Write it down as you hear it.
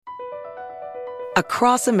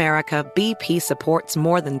Across America, BP supports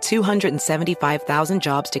more than 275,000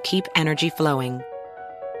 jobs to keep energy flowing.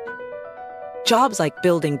 Jobs like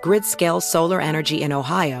building grid-scale solar energy in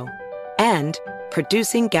Ohio and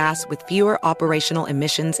producing gas with fewer operational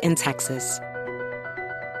emissions in Texas.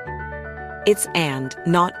 It's and,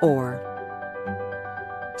 not or.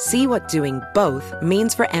 See what doing both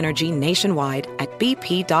means for energy nationwide at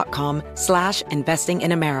bp.com/investing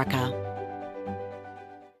in America.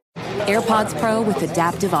 AirPods Pro with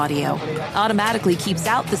adaptive audio automatically keeps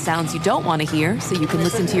out the sounds you don't want to hear so you can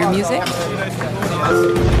listen to your music,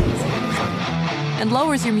 and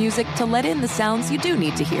lowers your music to let in the sounds you do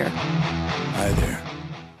need to hear. Hi there.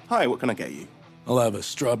 Hi, what can I get you? I'll have a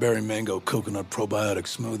strawberry mango coconut probiotic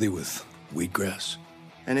smoothie with wheatgrass.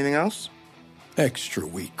 Anything else? Extra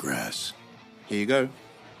wheatgrass. Here you go.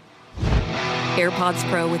 AirPods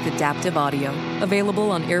Pro with adaptive audio. Available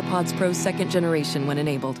on AirPods Pro 2nd generation when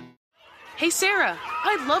enabled. Hey Sarah,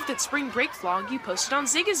 I loved that spring break vlog you posted on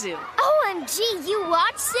Zigazoo. OMG, you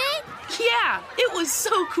watched it? Yeah, it was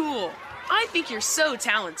so cool. I think you're so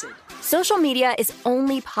talented. Social media is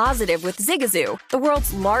only positive with Zigazoo, the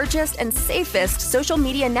world's largest and safest social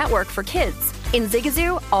media network for kids. In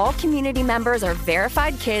Zigazoo, all community members are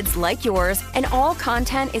verified kids like yours, and all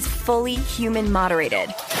content is fully human moderated.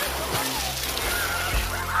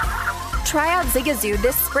 Try out Zigazoo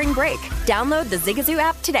this spring break. Download the Zigazoo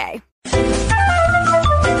app today.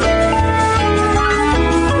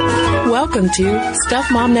 Welcome to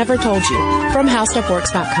Stuff Mom Never Told You from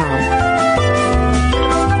HowStuffWorks.com.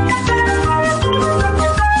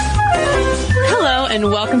 Hello and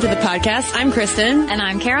welcome to the podcast. I'm Kristen. And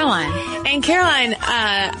I'm Caroline. And Caroline,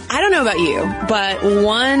 I don't know about you, but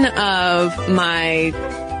one of my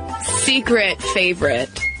secret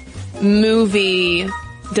favorite movie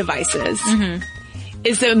devices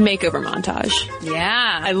is the makeover montage.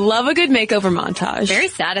 Yeah. I love a good makeover montage. Very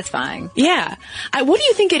satisfying. Yeah. What do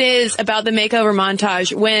you think it is about the makeover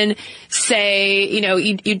montage when, say,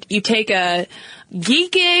 you take a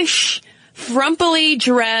geekish, frumpily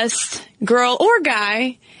dressed girl or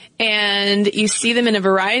guy and you see them in a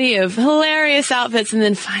variety of hilarious outfits, and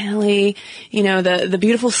then finally, the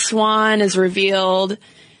beautiful swan is revealed.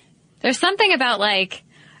 There's something about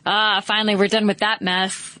finally we're done with that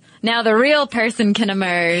mess. Now the real person can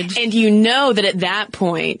emerge. And you know that at that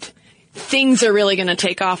point, things are really going to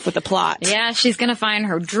take off with the plot. Yeah, she's going to find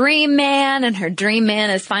her dream man, and her dream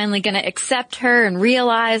man is finally going to accept her and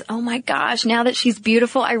realize, oh my gosh, now that she's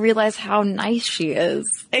beautiful, I realize how nice she is.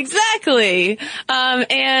 Exactly.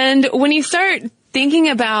 And when you start thinking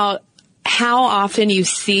about how often you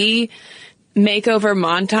see makeover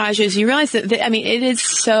montages, you realize that, it is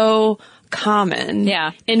so common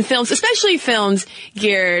in films, especially films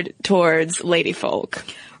geared towards lady folk.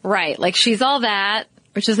 Right. Like She's All That,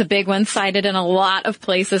 which is a big one, cited in a lot of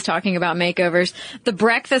places talking about makeovers. The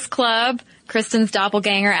Breakfast Club, Kristen's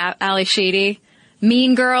doppelganger, Ali Sheedy.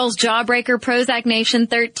 Mean Girls, Jawbreaker, Prozac Nation,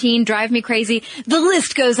 13, Drive Me Crazy. The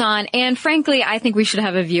list goes on. And frankly, I think we should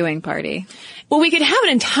have a viewing party. Well, we could have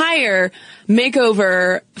an entire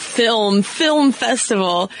makeover film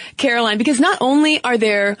festival, Caroline, because not only are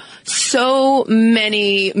there so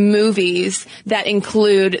many movies that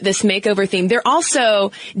include this makeover theme, there are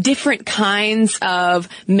also different kinds of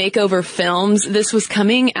makeover films. This was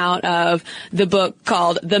coming out of the book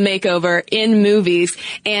called The Makeover in Movies,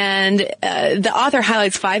 and the author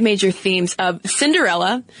highlights 5 major themes of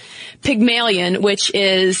Cinderella, Pygmalion, which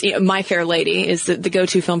is My Fair Lady is the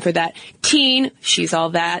go-to film for that, teen, She's All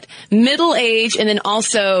That, middle age, and then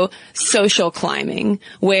also social climbing,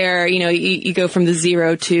 where you go from the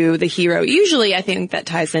zero to the hero. Usually, I think that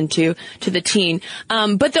ties into the teen.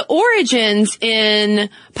 But the origins in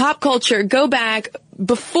pop culture go back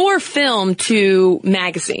before film to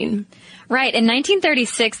magazine. Right. In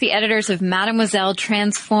 1936, the editors of Mademoiselle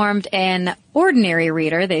transformed an ordinary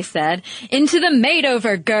reader, they said, into the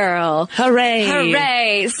made-over girl. Hooray!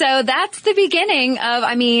 Hooray! So that's the beginning of,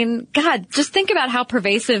 God, just think about how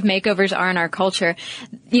pervasive makeovers are in our culture.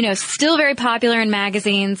 Still very popular in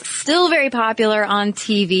magazines, still very popular on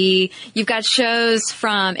TV. You've got shows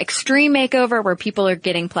from Extreme Makeover, where people are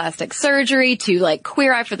getting plastic surgery, to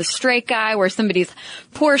Queer Eye for the Straight Guy, where somebody's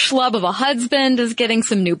poor schlub of a husband is getting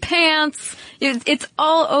some new pants. It's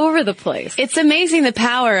all over the place. It's amazing the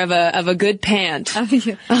power of a good pant.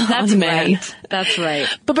 That's right. That's right.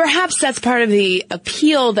 But perhaps that's part of the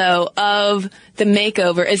appeal, though, of the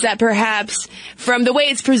makeover, is that perhaps, from the way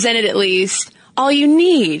it's presented at least, all you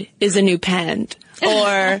need is a new pant.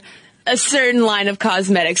 Or a certain line of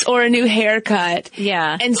cosmetics or a new haircut.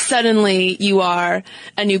 Yeah. And suddenly you are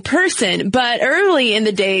a new person. But early in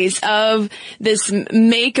the days of this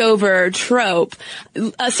makeover trope,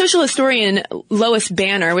 a social historian, Lois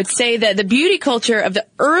Banner, would say that the beauty culture of the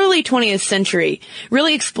early 20th century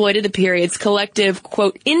really exploited the period's collective,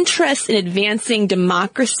 quote, interest in advancing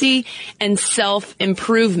democracy and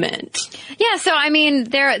self-improvement. Yeah, so I mean,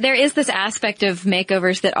 there is this aspect of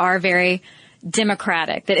makeovers that are very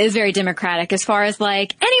democratic, that is very democratic as far as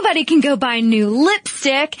like, anybody can go buy new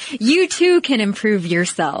lipstick, you too can improve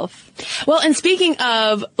yourself. Well, and speaking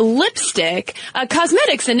of lipstick,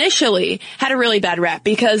 cosmetics initially had a really bad rap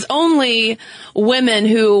because only women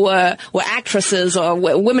who were actresses or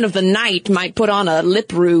women of the night might put on a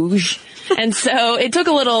lip rouge. And so it took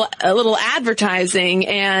a little advertising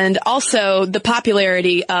and also the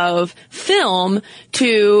popularity of film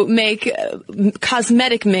to make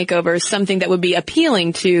cosmetic makeovers something that would be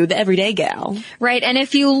appealing to the everyday gal. Right. And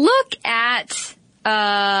if you look at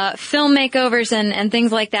film makeovers and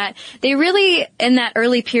things like that, they really, in that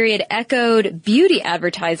early period, echoed beauty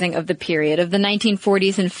advertising of the period, of the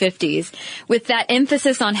 1940s and 50s, with that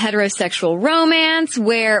emphasis on heterosexual romance,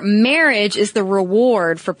 where marriage is the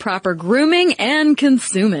reward for proper grooming and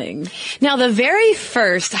consuming. Now, the very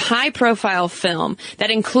first high-profile film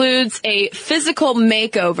that includes a physical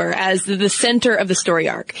makeover as the center of the story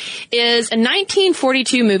arc is a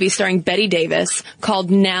 1942 movie starring Bette Davis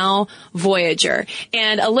called Now Voyager.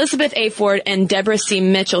 And Elizabeth A. Ford and Deborah C.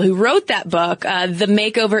 Mitchell, who wrote that book, The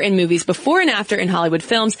Makeover in Movies Before and After in Hollywood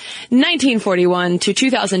Films, 1941 to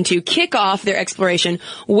 2002, kick off their exploration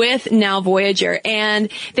with Now Voyager.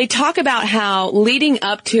 And they talk about how leading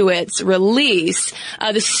up to its release,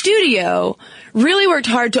 the studio really worked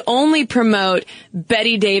hard to only promote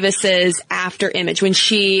Bette Davis's after image when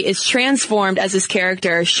she is transformed as this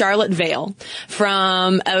character, Charlotte Vale,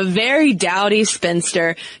 from a very dowdy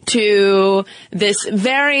spinster to this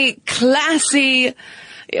very classy,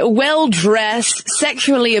 well-dressed,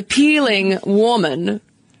 sexually appealing woman.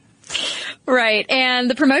 Right, and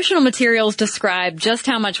the promotional materials describe just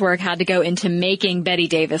how much work had to go into making Bette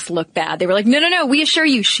Davis look bad. They were like, no, we assure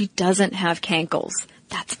you, she doesn't have cankles.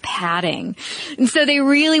 That's padding. And so they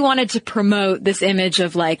really wanted to promote this image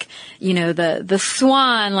of like, you know, the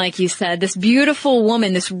swan, like you said, this beautiful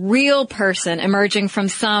woman, this real person emerging from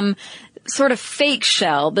some sort of fake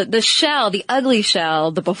shell. The shell, the ugly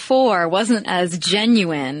shell, the before wasn't as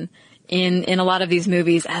genuine in a lot of these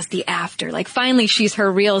movies as the after. Like finally she's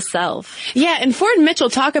her real self. Yeah, and Ford and Mitchell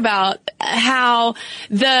talk about how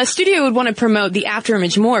the studio would want to promote the after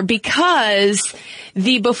image more because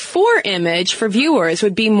the before image for viewers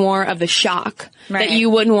would be more of the shock that you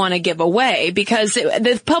wouldn't want to give away because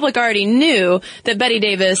the public already knew that Bette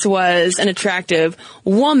Davis was an attractive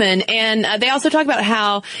woman. And they also talk about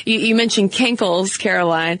how, you mentioned cankles,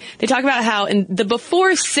 Caroline. They talk about how in the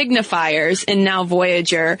before signifiers in Now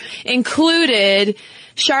Voyager included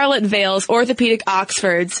Charlotte Vale's orthopedic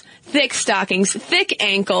Oxfords, thick stockings, thick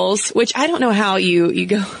ankles, which I don't know how you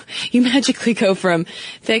magically go from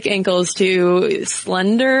thick ankles to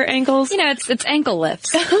slender ankles. You know, it's ankle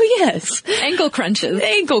lifts. Oh, yes. Ankle crunches.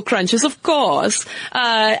 Ankle crunches, of course.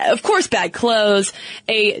 Of course, bad clothes,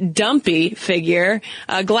 a dumpy figure,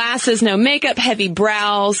 glasses, no makeup, heavy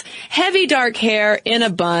brows, heavy dark hair in a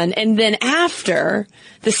bun, and then after,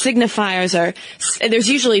 the signifiers are, there's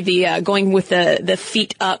usually the, going with the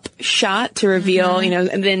feet up shot to reveal,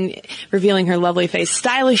 and then revealing her lovely face.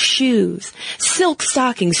 Stylish shoes, silk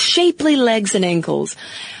stockings, shapely legs and ankles,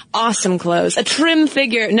 awesome clothes, a trim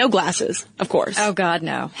figure, no glasses, of course. Oh God,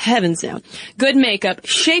 no. Heavens no. Good makeup,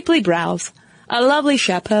 shapely brows, a lovely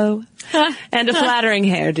chapeau, and a flattering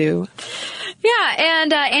hairdo. Yeah,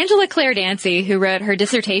 and Angela Claire Dancy, who wrote her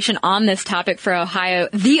dissertation on this topic for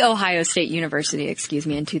the Ohio State University,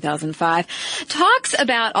 in 2005, talks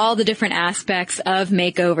about all the different aspects of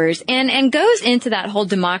makeovers and goes into that whole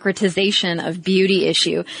democratization of beauty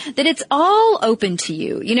issue, that it's all open to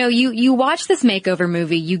you. You know, you watch this makeover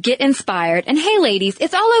movie, you get inspired, and hey ladies,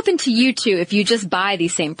 it's all open to you too if you just buy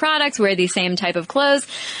these same products, wear these same type of clothes.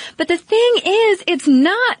 But the thing is, it's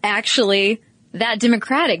not actually that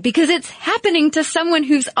democratic because it's happening to someone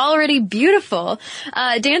who's already beautiful.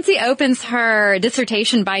 Dancy opens her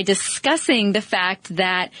dissertation by discussing the fact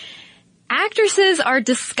that actresses are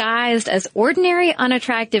disguised as ordinary,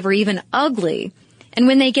 unattractive, or even ugly. And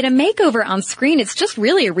when they get a makeover on screen, it's just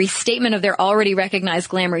really a restatement of their already recognized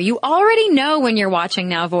glamour. You already know when you're watching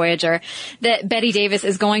Now Voyager that Bette Davis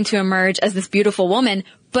is going to emerge as this beautiful woman,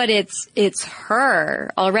 but it's her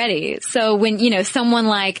already. So when, someone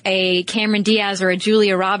like a Cameron Diaz or a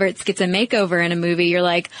Julia Roberts gets a makeover in a movie, you're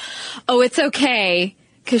like, oh, it's okay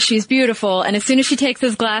because she's beautiful, and as soon as she takes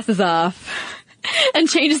those glasses off and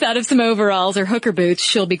changes out of some overalls or hooker boots,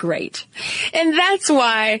 she'll be great. And that's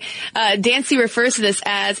why Dancy refers to this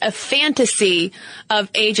as a fantasy of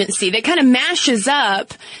agency that kind of mashes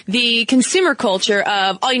up the consumer culture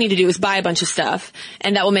of all you need to do is buy a bunch of stuff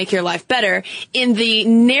and that will make your life better in the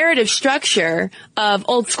narrative structure of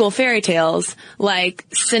old school fairy tales like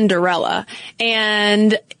Cinderella.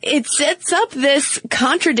 And it sets up this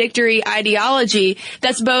contradictory ideology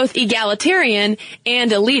that's both egalitarian and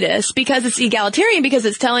elitist, because it's egalitarian because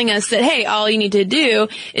it's telling us that, hey, all you need to do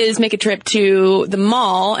is make a trip to the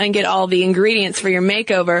mall and get all the ingredients for your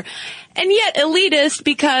makeover. And yet elitist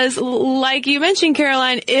because, like you mentioned,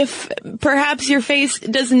 Caroline, if perhaps your face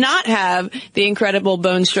does not have the incredible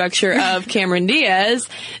bone structure of Cameron Diaz,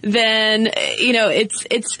 then,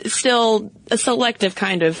 it's still a selective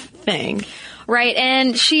kind of thing. Right,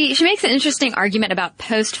 and she makes an interesting argument about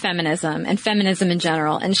post-feminism and feminism in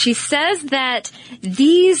general, and she says that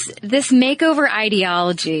this makeover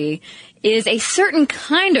ideology is a certain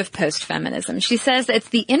kind of post-feminism. She says it's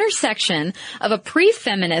the intersection of a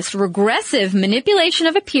pre-feminist regressive manipulation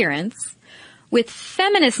of appearance with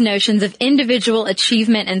feminist notions of individual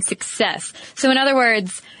achievement and success. So in other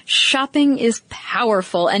words, shopping is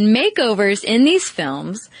powerful, and makeovers in these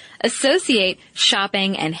films associate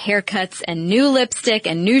shopping and haircuts and new lipstick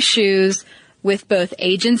and new shoes with both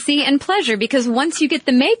agency and pleasure, because once you get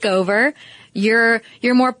the makeover, you're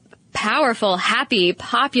more powerful, happy,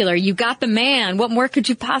 popular. You got the man. What more could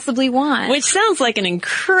you possibly want? Which sounds like an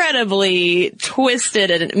incredibly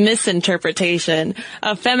twisted misinterpretation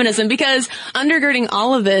of feminism, because undergirding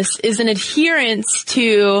all of this is an adherence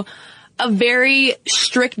to a very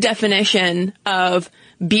strict definition of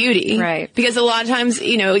beauty. Right. Because a lot of times,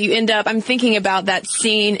 you end up, I'm thinking about that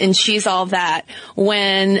scene in She's All That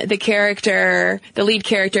when the lead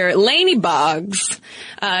character, Lainey Boggs,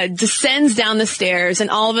 descends down the stairs,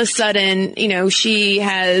 and all of a sudden, she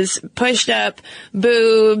has pushed up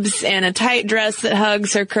boobs and a tight dress that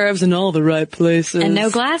hugs her curves in all the right places. And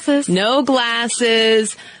no glasses. No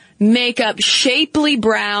glasses. Makeup, shapely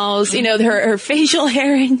brows, her facial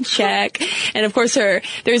hair in check. And of course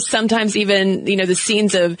there's sometimes even, the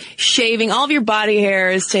scenes of shaving. All of your body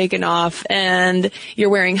hair is taken off and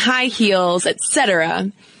you're wearing high heels,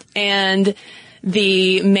 etc. And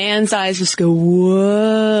the man's eyes just go,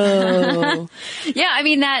 whoa. Yeah, I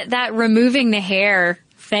mean, that removing the hair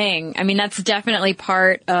thing, I mean, that's definitely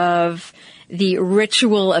part of the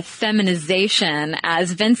ritual of feminization,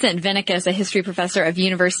 as Vincent Vinicus, a history professor of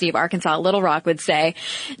University of Arkansas at Little Rock, would say.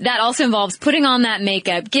 That also involves putting on that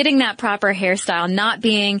makeup, getting that proper hairstyle, not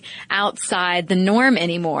being outside the norm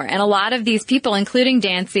anymore. And a lot of these people, including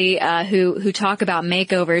Dancy, who talk about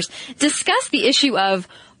makeovers, discuss the issue of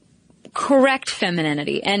correct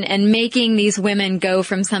femininity and making these women go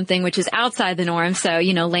from something which is outside the norm. So,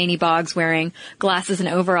 Lainey Boggs wearing glasses and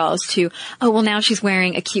overalls to, now she's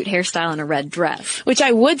wearing a cute hairstyle and a red dress. Which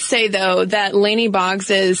I would say, though, that Lainey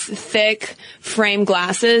Boggs's thick frame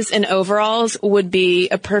glasses and overalls would be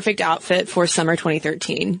a perfect outfit for summer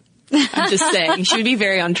 2013. I'm just saying. She would be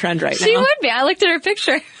very on trend right now. She would be. I looked at her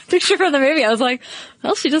picture from the movie. I was like,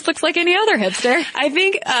 well, she just looks like any other hipster. I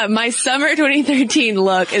think my summer 2013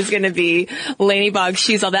 look is going to be Lainey Boggs.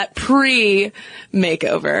 She's all that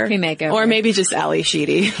pre-makeover. Pre-makeover. Or maybe just Ali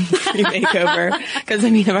Sheedy pre-makeover. Because,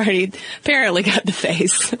 I've already apparently got the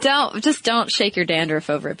face. Don't shake your dandruff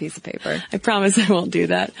over a piece of paper. I promise I won't do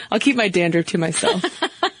that. I'll keep my dandruff to myself.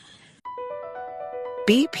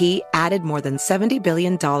 BP added more than $70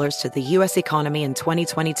 billion to the U.S. economy in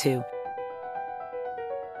 2022.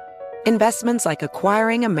 Investments like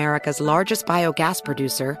acquiring America's largest biogas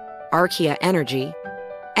producer, Archaea Energy,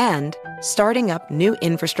 and starting up new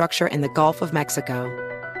infrastructure in the Gulf of Mexico.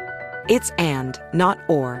 It's and, not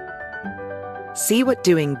or. See what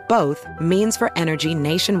doing both means for energy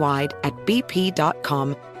nationwide at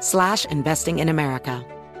bp.com/investing in America.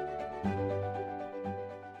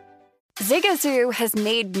 Zigazoo has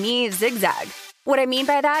made me zigzag. What I mean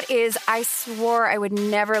by that is I swore I would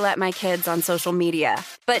never let my kids on social media,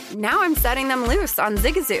 but now I'm setting them loose on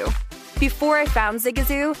Zigazoo. Before I found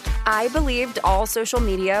Zigazoo, I believed all social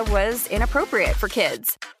media was inappropriate for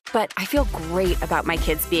kids. But I feel great about my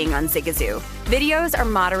kids being on Zigazoo. Videos are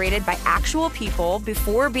moderated by actual people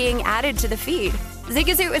before being added to the feed.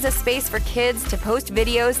 Zigazoo is a space for kids to post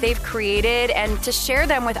videos they've created and to share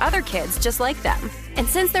them with other kids just like them. And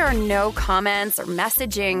since there are no comments or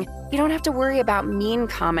messaging, you don't have to worry about mean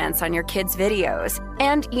comments on your kids' videos.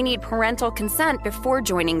 And you need parental consent before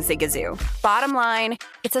joining Zigazoo. Bottom line,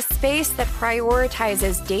 it's a space that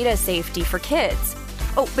prioritizes data safety for kids.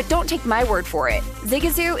 Oh, but don't take my word for it.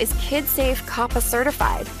 Zigazoo is kid-safe, COPPA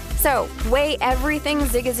certified. So, weigh everything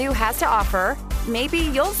Zigazoo has to offer. Maybe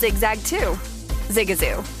you'll zigzag too.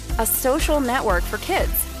 Zigazoo, a social network for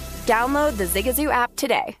kids. Download the Zigazoo app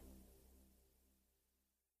today.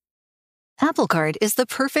 Apple Card is the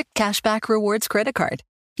perfect cashback rewards credit card.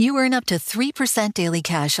 You earn up to 3% daily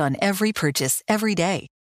cash on every purchase every day.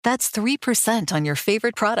 That's 3% on your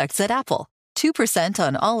favorite products at Apple, 2%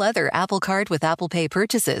 on all other Apple Card with Apple Pay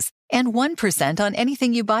purchases, and 1% on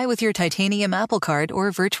anything you buy with your titanium Apple Card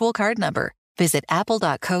or virtual card number. Visit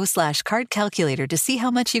apple.co/card calculator to see how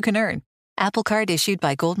much you can earn. Apple Card issued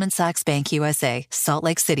by Goldman Sachs Bank USA, Salt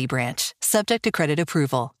Lake City branch. Subject to credit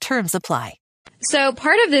approval. Terms apply. So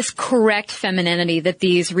part of this correct femininity that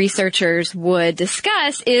these researchers would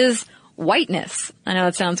discuss is whiteness. I know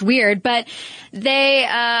it sounds weird, but they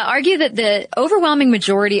argue that the overwhelming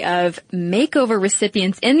majority of makeover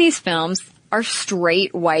recipients in these films are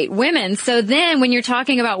straight white women. So then when you're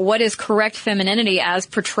talking about what is correct femininity as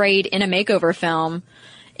portrayed in a makeover film,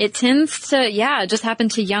 it tends to, just happen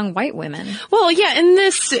to young white women. Well, yeah, and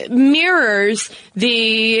this mirrors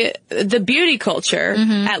the beauty culture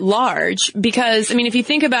at large, because, I mean, if you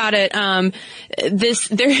think about it, there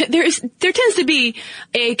tends to be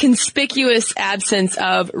a conspicuous absence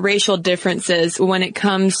of racial differences when it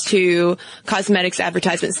comes to cosmetics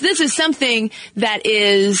advertisements. This is something that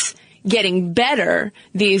is getting better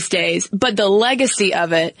these days, but the legacy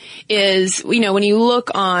of it is, when you look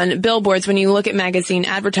on billboards, when you look at magazine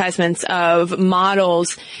advertisements of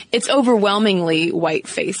models, it's overwhelmingly white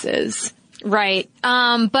faces. Right.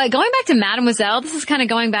 But going back to Mademoiselle, this is kind of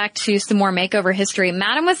going back to some more makeover history.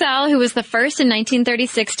 Mademoiselle, who was the first in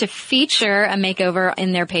 1936 to feature a makeover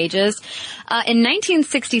in their pages, in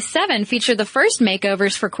 1967 featured the first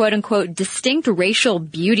makeovers for quote-unquote distinct racial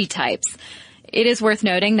beauty types. It is worth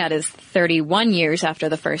noting that is 31 years after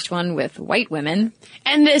the first one with white women.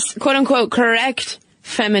 And this quote-unquote correct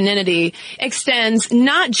femininity extends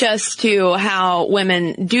not just to how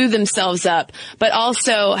women do themselves up, but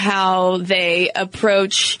also how they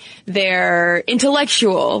approach their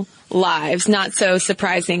intellectual lives, not so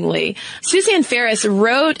surprisingly. Suzanne Ferris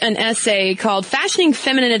wrote an essay called Fashioning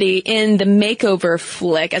Femininity in the Makeover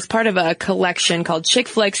Flick as part of a collection called Chick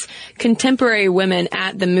Flicks, Contemporary Women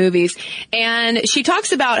at the Movies. And she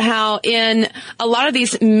talks about how in a lot of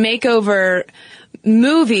these makeover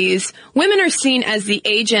movies, women are seen as the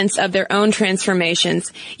agents of their own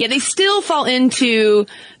transformations, yet they still fall into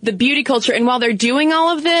the beauty culture. And while they're doing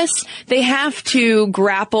all of this, they have to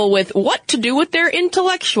grapple with what to do with their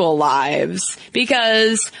intellectual lives.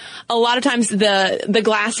 Because a lot of times the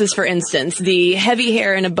glasses, for instance, the heavy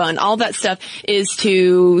hair in a bun, all that stuff is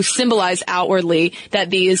to symbolize outwardly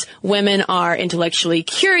that these women are intellectually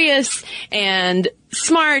curious and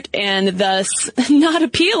smart and thus not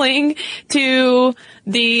appealing to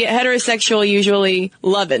the heterosexual, usually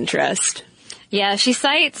love interest. Yeah, she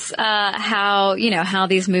cites how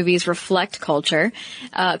these movies reflect culture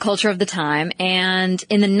of the time. And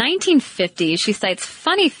in the 1950s, she cites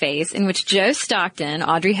Funny Face, in which Jo Stockton,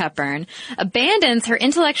 Audrey Hepburn, abandons her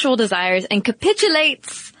intellectual desires and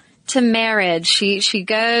capitulates to marriage. She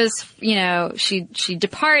goes, she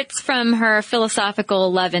departs from her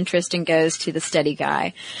philosophical love interest and goes to the steady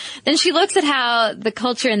guy. Then she looks at how the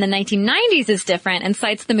culture in the 1990s is different and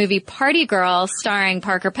cites the movie Party Girl starring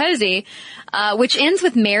Parker Posey, which ends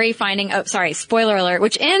with Mary spoiler alert,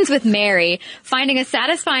 which ends with Mary finding a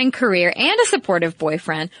satisfying career and a supportive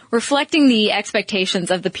boyfriend, reflecting the expectations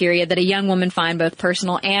of the period that a young woman find both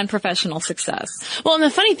personal and professional success. Well, and the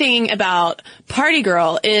funny thing about Party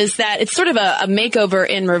Girl is that it's sort of a makeover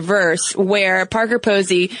in reverse, where Parker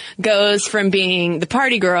Posey goes from being the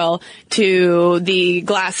party girl to the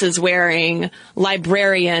glasses-wearing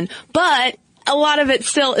librarian, but a lot of it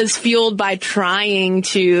still is fueled by trying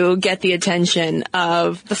to get the attention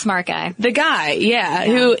of the smart guy. The guy,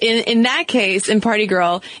 who in that case, in Party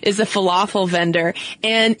Girl, is a falafel vendor.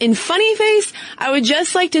 And in Funny Face, I would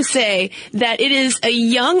just like to say that it is a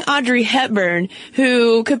young Audrey Hepburn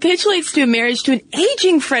who capitulates to a marriage to an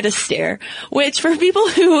aging Fred Astaire, which for people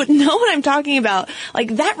who know what I'm talking about,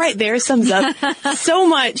 like that right there sums up so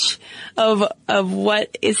much of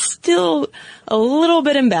what is still a little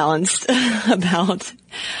bit imbalanced about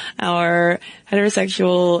our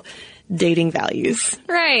heterosexual dating values.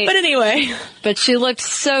 Right. But anyway. But she looked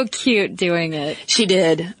so cute doing it. She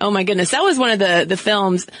did. Oh my goodness. That was one of the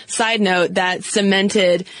films, side note, that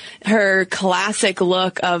cemented her classic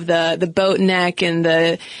look of the boat neck and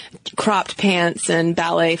the cropped pants and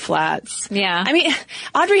ballet flats. Yeah. I mean,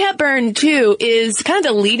 Audrey Hepburn, too, is kind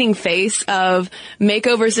of the leading face of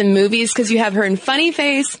makeovers in movies, because you have her in Funny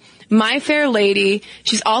Face, My Fair Lady.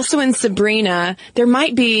 She's also in Sabrina. There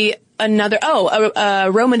might be another,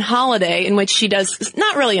 Roman Holiday, in which she does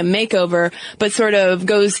not really a makeover, but sort of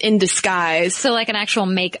goes in disguise. So like an actual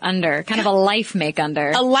make-under, kind of a life make-under.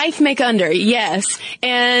 A life make-under, yes.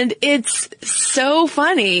 And it's so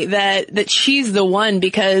funny that she's the one,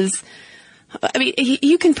 because I mean,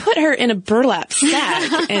 you can put her in a burlap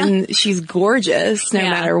sack and she's gorgeous no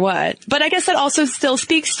matter what. But I guess that also still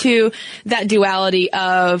speaks to that duality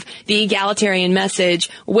of the egalitarian message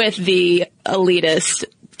with the elitist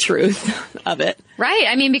truth of it. Right.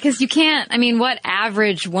 I mean, because you can't, what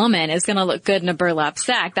average woman is going to look good in a burlap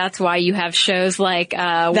sack? That's why you have shows like,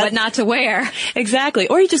 What Not to Wear. Exactly.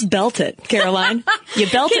 Or you just belt it, Caroline. You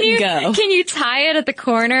belt it and go. Can you tie it at the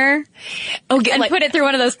corner? And put it through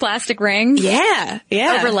one of those plastic rings? Yeah.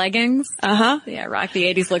 Over leggings? Uh-huh. Yeah, rock the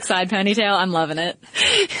 80s look side ponytail. I'm loving it.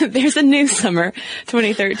 There's a new summer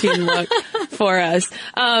 2013 look for us.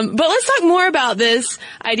 But let's talk more about this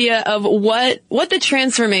idea of what the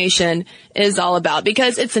transformation is all about,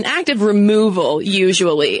 because it's an active removal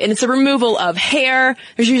usually, and it's a removal of hair.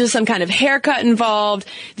 There's usually some kind of haircut involved,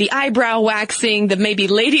 the eyebrow waxing, the maybe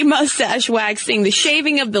lady mustache waxing, the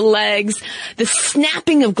shaving of the legs, the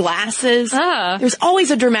snapping of glasses. There's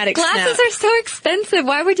always a dramatic Glasses snap. are so expensive.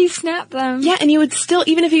 Why would you snap them? Yeah, and you would still,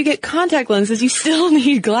 even if you get contact lenses, you still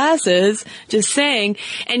need glasses, just saying.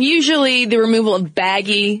 And usually the removal of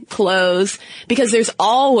baggy clothes, because there's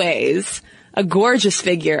always a gorgeous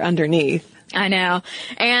figure underneath. I know.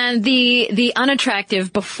 And the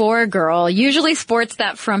unattractive before girl usually sports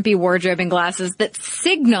that frumpy wardrobe and glasses that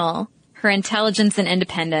signal her intelligence and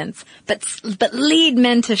independence, but lead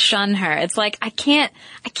men to shun her. It's like, I can't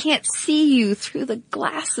see you through the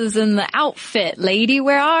glasses and the outfit, lady.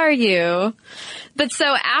 Where are you? But so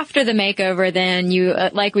after the makeover, then you,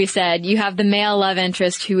 like we said, you have the male love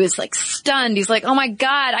interest who is like stunned. He's like, oh my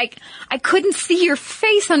God, I couldn't see your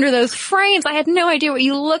face under those frames. I had no idea what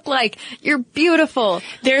you look like. You're beautiful.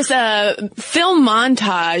 There's a film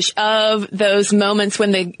montage of those moments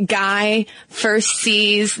when the guy first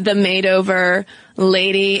sees the made-over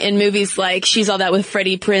lady in movies like She's All That with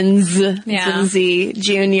Freddie Prinze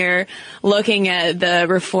Jr., looking at the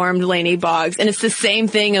reformed Lainey Boggs. And it's the same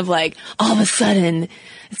thing of like, all of a sudden,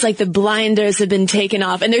 it's like the blinders have been taken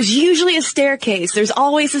off, and there's usually a staircase. There's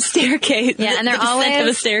always a staircase. Yeah, and they're always have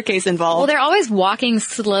a staircase involved. Well, they're always walking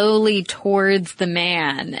slowly towards the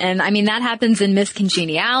man, and that happens in Miss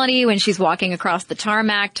Congeniality when she's walking across the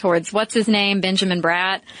tarmac towards what's his name, Benjamin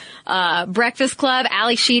Bratt. Breakfast Club,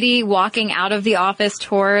 Ali Sheedy walking out of the office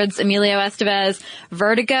towards Emilio Estevez.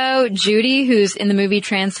 Vertigo, Judy, who's in the movie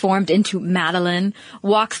transformed into Madeline,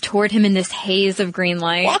 walks toward him in this haze of green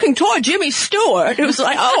light. Walking toward Jimmy Stewart. It was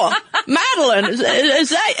like, oh, Madeline, is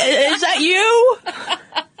that you?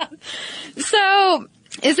 So,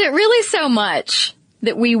 is it really so much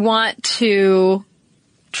that we want to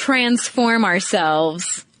transform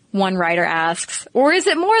ourselves, one writer asks, or is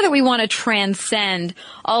it more that we want to transcend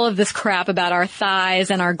all of this crap about our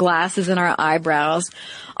thighs and our glasses and our eyebrows?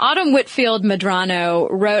 Autumn Whitfield Medrano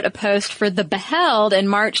wrote a post for The Beheld in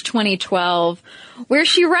March 2012 where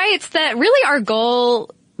she writes that really our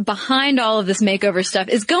goal behind all of this makeover stuff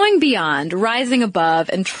is going beyond, rising above,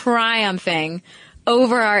 and triumphing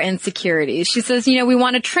over our insecurities. She says, we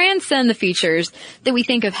want to transcend the features that we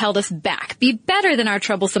think have held us back, be better than our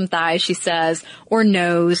troublesome thighs, she says, or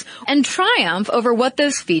nose, and triumph over what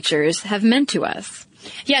those features have meant to us.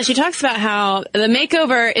 Yeah, she talks about how the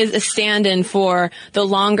makeover is a stand-in for the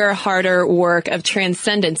longer, harder work of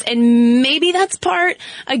transcendence. And maybe that's part,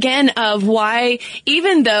 again, of why,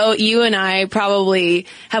 even though you and I probably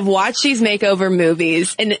have watched these makeover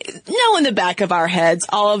movies and know in the back of our heads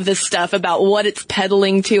all of this stuff about what it's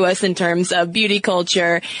peddling to us in terms of beauty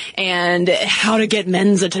culture and how to get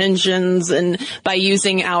men's attentions and by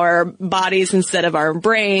using our bodies instead of our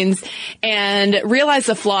brains, and realize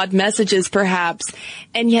the flawed messages perhaps,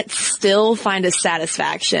 and yet still find a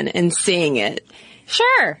satisfaction in seeing it.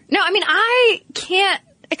 Sure. No, I can't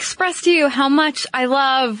express to you how much I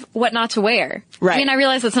love What Not to Wear. Right. I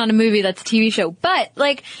realize it's not a movie, that's a TV show, but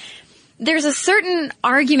there's a certain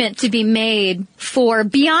argument to be made for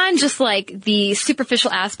beyond just the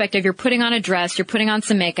superficial aspect of you're putting on a dress, you're putting on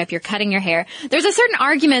some makeup, you're cutting your hair. There's a certain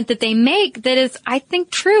argument that they make that is, I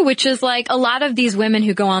think, true, which is a lot of these women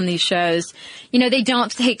who go on these shows, they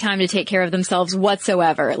don't take time to take care of themselves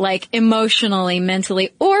whatsoever, emotionally,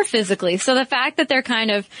 mentally, or physically. So the fact that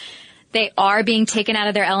they are being taken out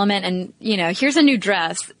of their element and, here's a new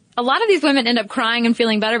dress. a lot of these women end up crying and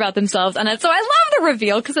feeling better about themselves. And so I love the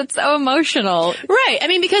reveal because it's so emotional. Right. I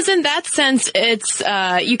mean, because in that sense, it's,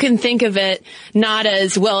 you can think of it not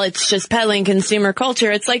as, well, it's just peddling consumer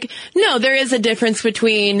culture. It's like, no, there is a difference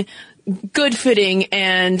between good-fitting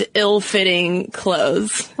and ill-fitting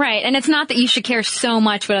clothes. Right. And it's not that you should care so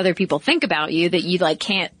much what other people think about you that you, like,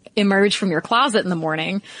 can't emerge from your closet in the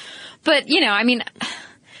morning. But, you know, I mean,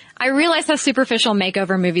 I realize how superficial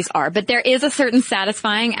makeover movies are, but there is a certain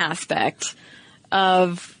satisfying aspect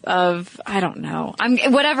of, I don't know.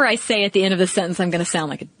 Whatever I say at the end of the sentence, I'm going to sound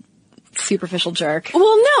like a superficial jerk.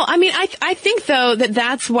 Well, no, I mean, I think though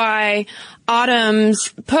that's why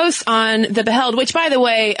Autumn's post on The Beheld, which by the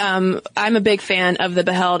way, I'm a big fan of The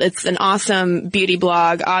Beheld. It's an awesome beauty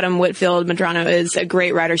blog. Autumn Whitfield Medrano is a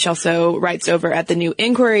great writer. She also writes over at The New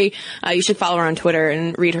Inquiry. You should follow her on Twitter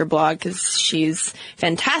and read her blog because she's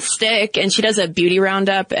fantastic. And she does a beauty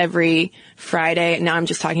roundup every Friday. Now I'm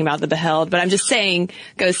just talking about The Beheld, but I'm just saying,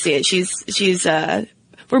 go see it. She's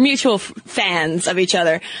we're mutual fans of each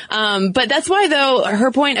other. But that's why, though,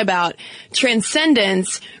 her point about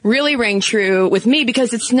transcendence really rang true with me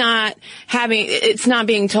because it's not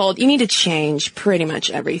being told you need to change pretty much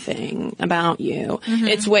everything about you. Mm-hmm.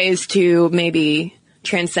 It's ways to maybe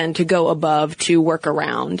transcend, to go above, to work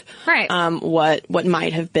around. Right. What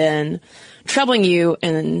might have been troubling you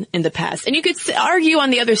in the past. And you could argue on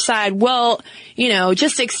the other side, well, you know,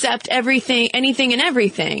 just accept anything and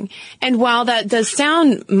everything. And while that does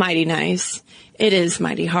sound mighty nice, it is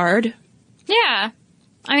mighty hard. Yeah.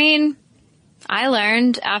 I mean, I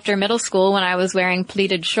learned after middle school when I was wearing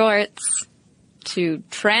pleated shorts to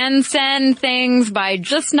transcend things by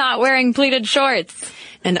just not wearing pleated shorts.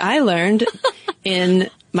 And I learned in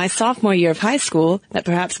my sophomore year of high school that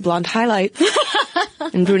perhaps blonde highlights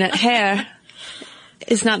and brunette hair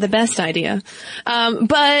is not the best idea.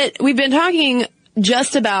 But we've been talking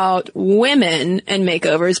just about women and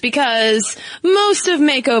makeovers because most of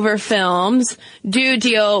makeover films do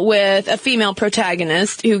deal with a female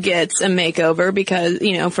protagonist who gets a makeover because,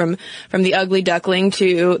 you know, from the ugly duckling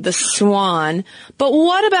to the swan. But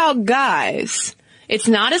what about guys? It's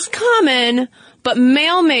not as common, but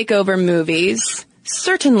male makeover movies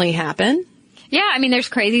certainly happen. Yeah, I mean, there's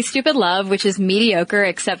Crazy Stupid Love, which is mediocre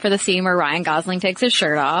except for the scene where Ryan Gosling takes his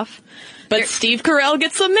shirt off. But Steve Carell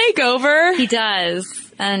gets a makeover. He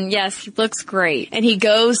does. And yes, he looks great. And he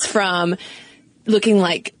goes from looking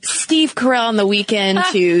like Steve Carell on The Weekend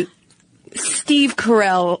to Steve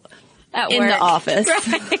Carell at in work. The Office.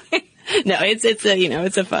 Right. No, it's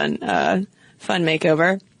a fun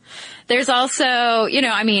makeover. There's also, you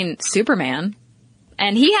know, I mean, Superman.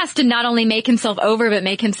 And he has to not only make himself over, but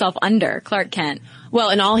make himself under Clark Kent. Well,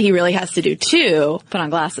 and all he really has to do, too... Put on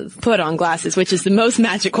glasses. Put on glasses, which is the most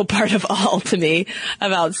magical part of all to me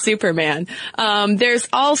about Superman. There's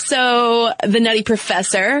also The Nutty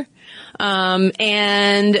Professor.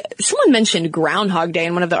 And someone mentioned Groundhog Day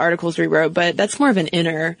in one of the articles we wrote, but that's more of an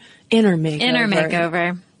inner makeover. Inner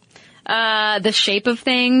makeover. The Shape of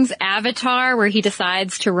Things, Avatar, where he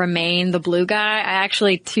decides to remain the blue guy. I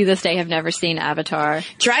actually, to this day, have never seen Avatar.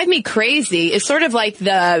 Drive Me Crazy is sort of like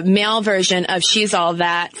the male version of She's All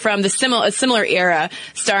That from a similar era,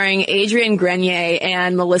 starring Adrienne Grenier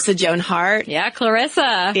and Melissa Joan Hart. Yeah,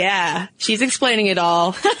 Clarissa. Yeah. She's explaining it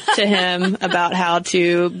all to him about how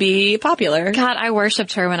to be popular. God, I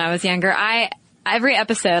worshipped her when I was younger. Every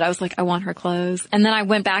episode, I was like, I want her clothes. And then I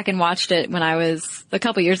went back and watched it when I was a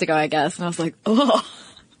couple years ago, I guess. And I was like, oh.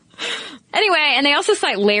 Anyway, and they also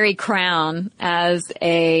cite Larry Crown as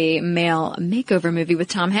a male makeover movie with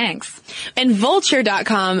Tom Hanks. And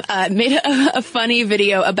Vulture.com made a funny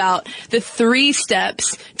video about the 3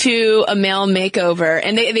 steps to a male makeover.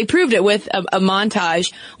 And they proved it with a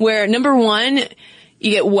montage where, number 1, you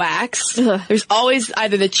get wax. Ugh. There's always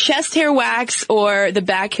either the chest hair wax or the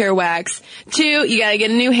back hair wax. 2, you gotta get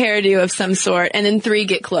a new hairdo of some sort. And then 3,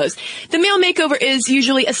 get clothes. The male makeover is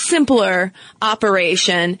usually a simpler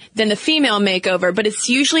operation than the female makeover, but it's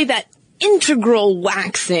usually that integral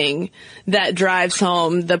waxing that drives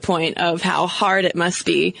home the point of how hard it must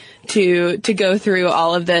be to go through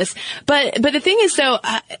all of this. But the thing is, though,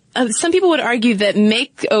 some people would argue that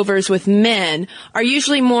makeovers with men are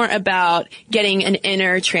usually more about getting an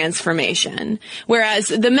inner transformation. Whereas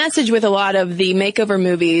the message with a lot of the makeover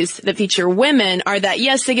movies that feature women are that,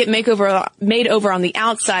 yes, they get made over on the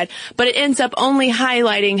outside, but it ends up only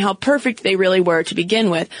highlighting how perfect they really were to begin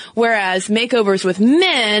with. Whereas makeovers with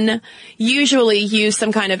men usually use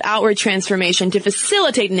some kind of outward transformation to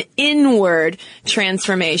facilitate an inward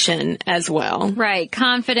transformation as well. Right.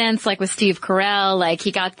 Confidence, like with Steve Carell, like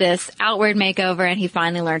he got this outward makeover and he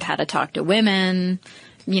finally learned how to talk to women.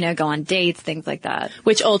 go on dates, things like that.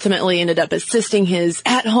 Which ultimately ended up assisting his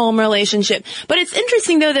at-home relationship. But it's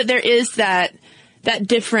interesting, though, that there is that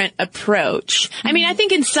different approach. I mean, I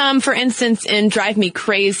think in some, for instance, in Drive Me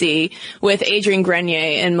Crazy with Adrian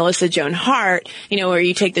Grenier and Melissa Joan Hart, where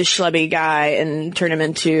you take this schlubby guy and turn him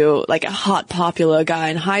into like a hot, popular guy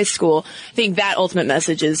in high school. I think that ultimate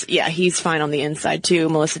message is, yeah, he's fine on the inside too.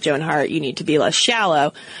 Melissa Joan Hart, you need to be less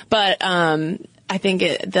shallow. But, I think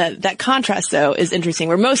that contrast, though, is interesting,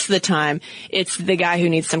 where most of the time it's the guy who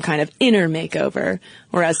needs some kind of inner makeover,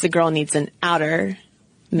 whereas the girl needs an outer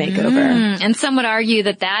makeover. And some would argue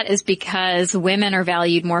that is because women are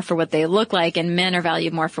valued more for what they look like and men are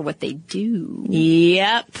valued more for what they do.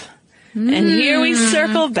 Yep. And here we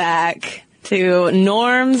circle back to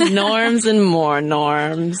norms, and more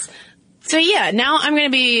norms. So yeah, now I'm going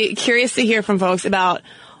to be curious to hear from folks about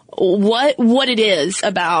what it is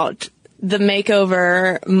about the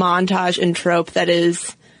makeover montage and trope that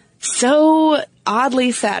is so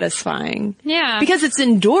oddly satisfying. Yeah. Because it's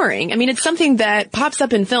enduring. I mean, it's something that pops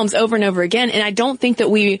up in films over and over again, and I don't think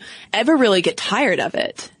that we ever really get tired of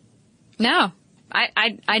it. No,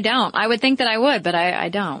 I don't. I would think that I would, but I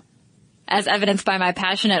don't. As evidenced by my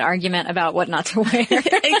passionate argument about what not to wear.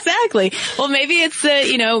 Exactly. Well, maybe it's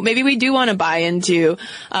maybe we do want to buy into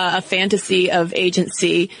a fantasy of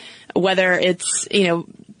agency, whether it's,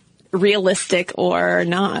 realistic or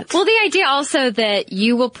not. Well, the idea also that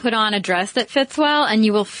you will put on a dress that fits well and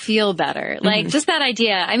you will feel better. Like, just that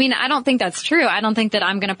idea. I mean, I don't think that's true. I don't think that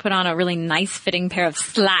I'm going to put on a really nice fitting pair of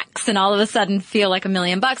slacks and all of a sudden feel like $1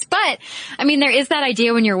 million. But, I mean, there is that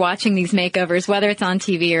idea when you're watching these makeovers, whether it's on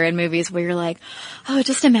TV or in movies, where you're like, oh,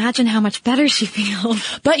 just imagine how much better she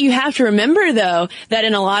feels. But you have to remember, though, that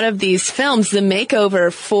in a lot of these films, the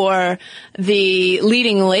makeover for the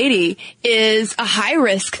leading lady is a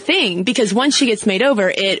high-risk thing, because once she gets made over,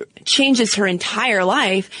 it changes her entire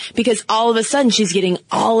life, because all of a sudden she's getting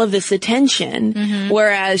all of this attention,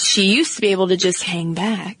 whereas she used to be able to just hang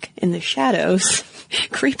back in the shadows,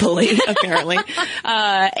 creepily, apparently.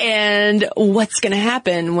 And what's going to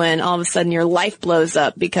happen when all of a sudden your life blows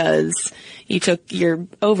up because you took your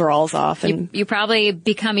overalls off? And you probably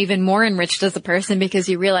become even more enriched as a person because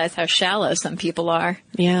you realize how shallow some people are.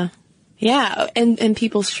 Yeah. Yeah, and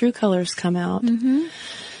people's true colors come out.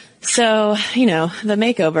 So, the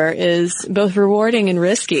makeover is both rewarding and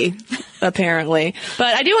risky, apparently.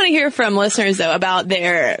 But I do want to hear from listeners, though, about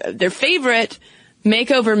their favorite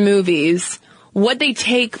makeover movies, what they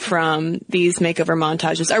take from these makeover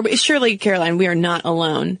montages. Surely, Caroline, we are not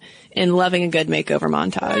alone in loving a good makeover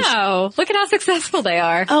montage. No, look at how successful they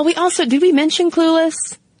are. Oh, did we mention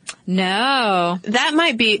Clueless? No.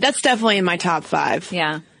 That's definitely in my top 5.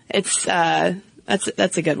 Yeah. It's,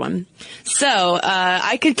 that's a good one. So,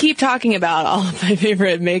 I could keep talking about all of my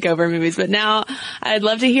favorite makeover movies, but now I'd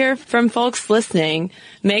love to hear from folks listening.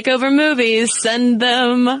 Makeover movies, send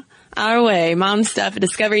them our way.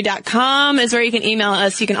 Momstuff@discovery.com is where you can email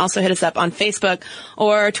us. You can also hit us up on Facebook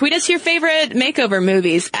or tweet us your favorite makeover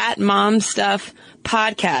movies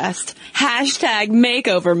 @MomStuffPodcast.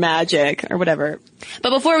 #makeovermagic or whatever.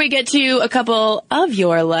 But before we get to a couple of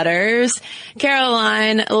your letters,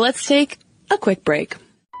 Caroline, let's take a quick break.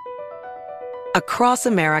 Across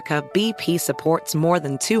America, BP supports more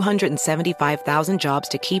than 275,000 jobs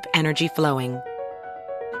to keep energy flowing.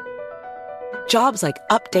 Jobs like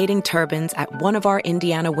updating turbines at one of our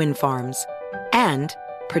Indiana wind farms and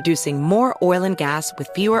producing more oil and gas with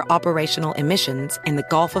fewer operational emissions in the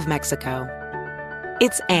Gulf of Mexico.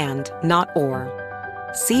 It's and, not or.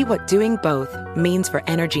 See what doing both means for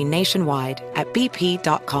energy nationwide at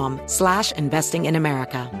bp.com/investing in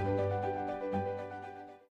America.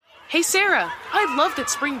 Hey Sarah, I love that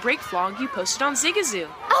spring break vlog you posted on Zigazoo.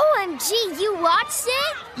 OMG, you watched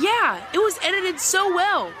it? Yeah, it was edited so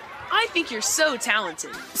well. I think you're so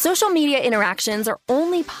talented. Social media interactions are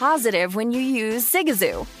only positive when you use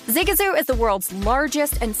Zigazoo. Zigazoo is the world's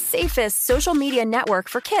largest and safest social media network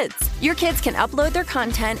for kids. Your kids can upload their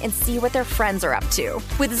content and see what their friends are up to.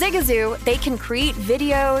 With Zigazoo, they can create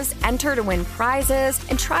videos, enter to win prizes,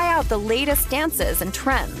 and try out the latest dances and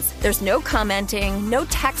trends. There's no commenting, no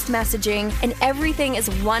text messaging, and everything is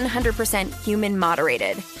 100% human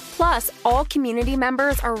moderated. Plus, all community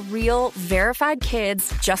members are real, verified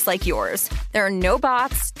kids just like yours. There are no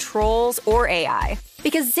bots, trolls, or AI.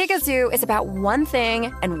 Because Zigazoo is about one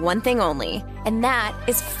thing and one thing only, and that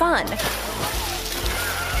is fun.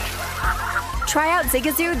 Try out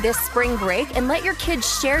Zigazoo this spring break and let your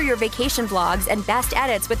kids share your vacation vlogs and best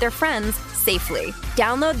edits with their friends safely.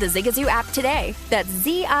 Download the Zigazoo app today. That's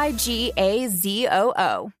Zigazoo.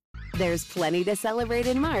 There's plenty to celebrate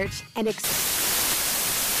in March and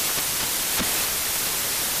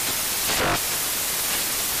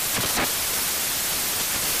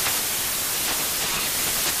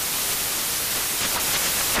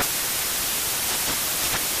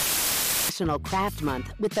National Craft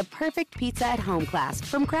Month with the perfect pizza at home class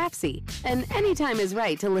from Craftsy. And anytime is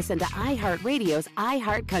right to listen to iHeartRadio's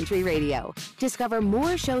iHeartCountry Radio. Discover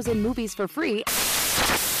more shows and movies for free.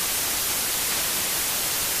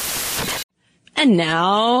 And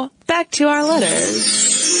now, back to our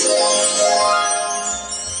letters.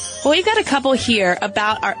 Well, we've got a couple here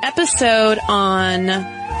about our episode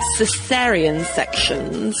on cesarean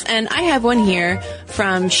sections. And I have one here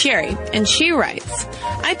from Sherry, and she writes,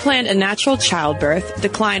 I planned a natural childbirth,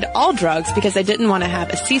 declined all drugs because I didn't want to have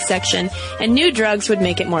a C-section, and knew drugs would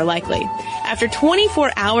make it more likely. After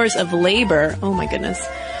 24 hours of labor, oh my goodness,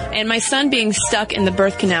 and my son being stuck in the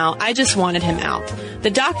birth canal, I just wanted him out. The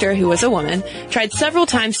doctor, who was a woman, tried several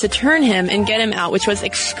times to turn him and get him out, which was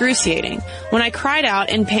excruciating. When I cried out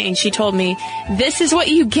in pain, she told me, this is what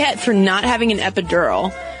you get for not having an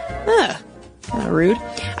epidural. Rude.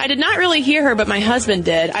 I did not really hear her, but my husband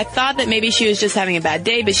did. I thought that maybe she was just having a bad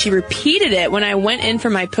day, but she repeated it when I went in for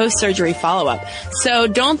my post-surgery follow-up. So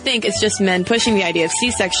don't think it's just men pushing the idea of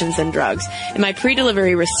C-sections and drugs. In my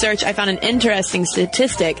pre-delivery research, I found an interesting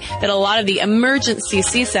statistic that a lot of the emergency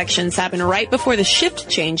C-sections happen right before the shift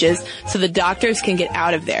changes so the doctors can get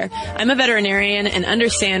out of there. I'm a veterinarian and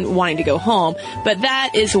understand wanting to go home, but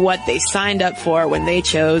that is what they signed up for when they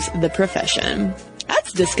chose the profession.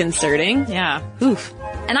 That's disconcerting. Yeah. Oof.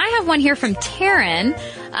 And I have one here from Taryn.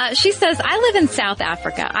 She says, I live in South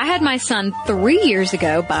Africa. I had my son 3 years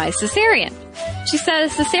ago by cesarean. She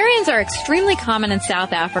says, cesareans are extremely common in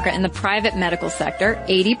South Africa in the private medical sector,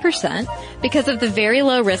 80%, because of the very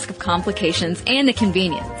low risk of complications and the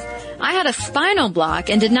convenience. I had a spinal block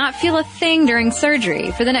and did not feel a thing during surgery.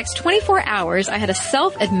 For the next 24 hours, I had a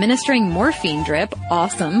self-administering morphine drip,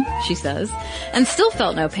 awesome, she says, and still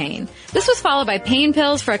felt no pain. This was followed by pain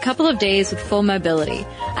pills for a couple of days with full mobility.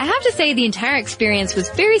 I have to say the entire experience was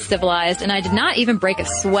very civilized and I did not even break a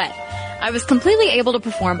sweat. I was completely able to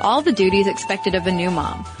perform all the duties expected of a new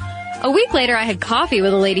mom. A week later, I had coffee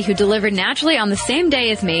with a lady who delivered naturally on the same day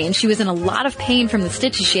as me, and she was in a lot of pain from the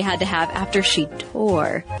stitches she had to have after she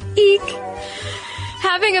tore. Eek!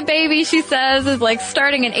 Having a baby, she says, is like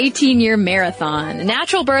starting an 18-year marathon. A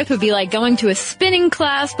natural birth would be like going to a spinning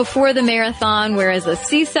class before the marathon, whereas a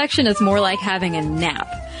C-section is more like having a nap.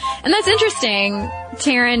 And that's interesting,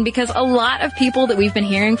 Taryn, because a lot of people that we've been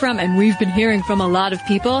hearing from, and we've been hearing from a lot of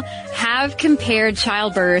people, have compared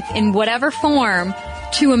childbirth in whatever form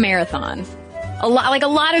to a marathon. A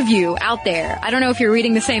lot of you out there. I don't know if you're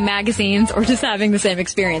reading the same magazines or just having the same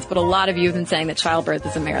experience, but a lot of you have been saying that childbirth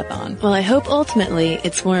is a marathon. Well, I hope ultimately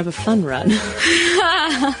it's more of a fun run. Down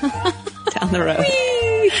the road.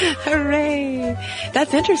 Whee! Hooray!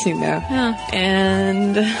 That's interesting, though. Yeah.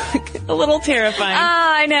 And a little terrifying.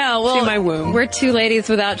 I know. Well, to my womb. We're two ladies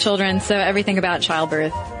without children, so everything about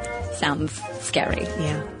childbirth sounds scary.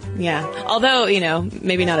 Yeah. Yeah. Although,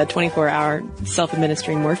 maybe not a 24-hour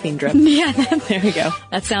self-administering morphine drip. Yeah. There you go.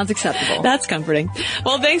 That sounds acceptable. That's comforting.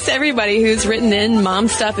 Well, thanks to everybody who's written in.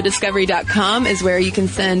 momstuff@discovery.com is where you can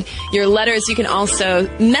send your letters. You can also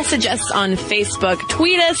message us on Facebook,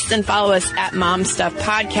 tweet us, and follow us at Momstuff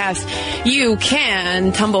Podcast. You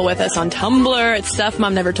can tumble with us on Tumblr at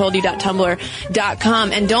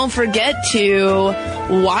stuffmomnevertoldyou.tumblr.com. And don't forget to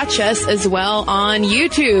watch us as well on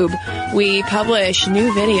YouTube. We publish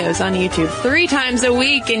new videos on YouTube 3 times a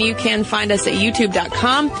week, and you can find us at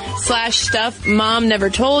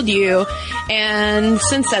youtube.com/stuffmomnevertoldyou. And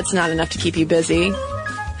since that's not enough to keep you busy,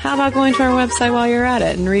 how about going to our website while you're at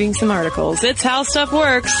it and reading some articles? It's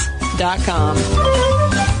howstuffworks.com.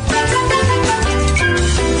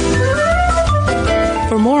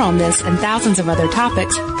 For more on this and thousands of other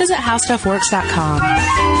topics, visit howstuffworks.com.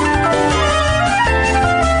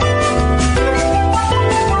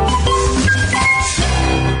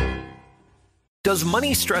 Does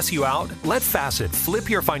money stress you out? Let Facet flip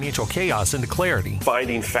your financial chaos into clarity.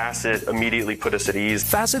 Finding Facet immediately put us at ease.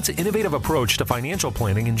 Facet's innovative approach to financial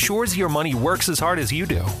planning ensures your money works as hard as you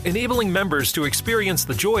do, enabling members to experience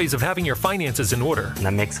the joys of having your finances in order. And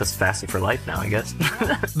that makes us Facet for life now, I guess.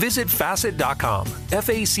 Visit Facet.com,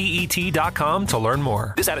 FACET.com to learn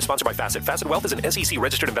more. This ad is sponsored by Facet. Facet Wealth is an SEC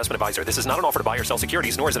registered investment advisor. This is not an offer to buy or sell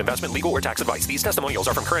securities, nor is it investment, legal, or tax advice. These testimonials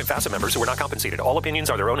are from current Facet members who are not compensated. All opinions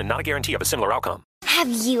are their own and not a guarantee of a similar outcome. Have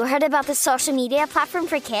you heard about the social media platform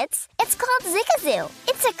for kids? It's called Zigazoo.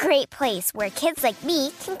 It's a great place where kids like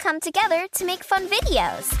me can come together to make fun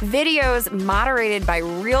videos. Videos moderated by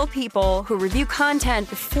real people who review content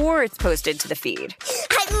before it's posted to the feed.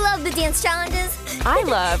 I Love the dance challenges. I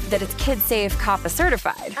love that it's Kid Safe COPPA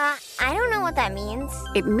certified. I don't know what that means.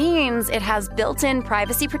 It means it has built-in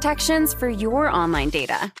privacy protections for your online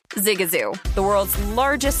data. Zigazoo, the world's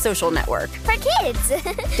largest social network. For kids.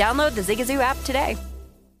 Download the Zigazoo app today.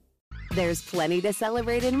 There's plenty to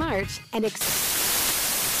celebrate in March and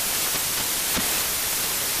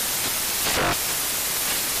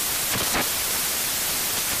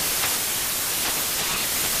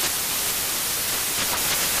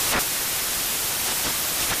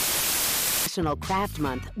National Craft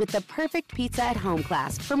Month with the perfect pizza at home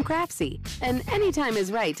class from Craftsy. And anytime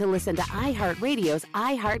is right to listen to iHeartRadio's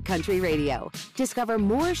iHeart Country Radio. Discover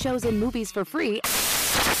more shows and movies for free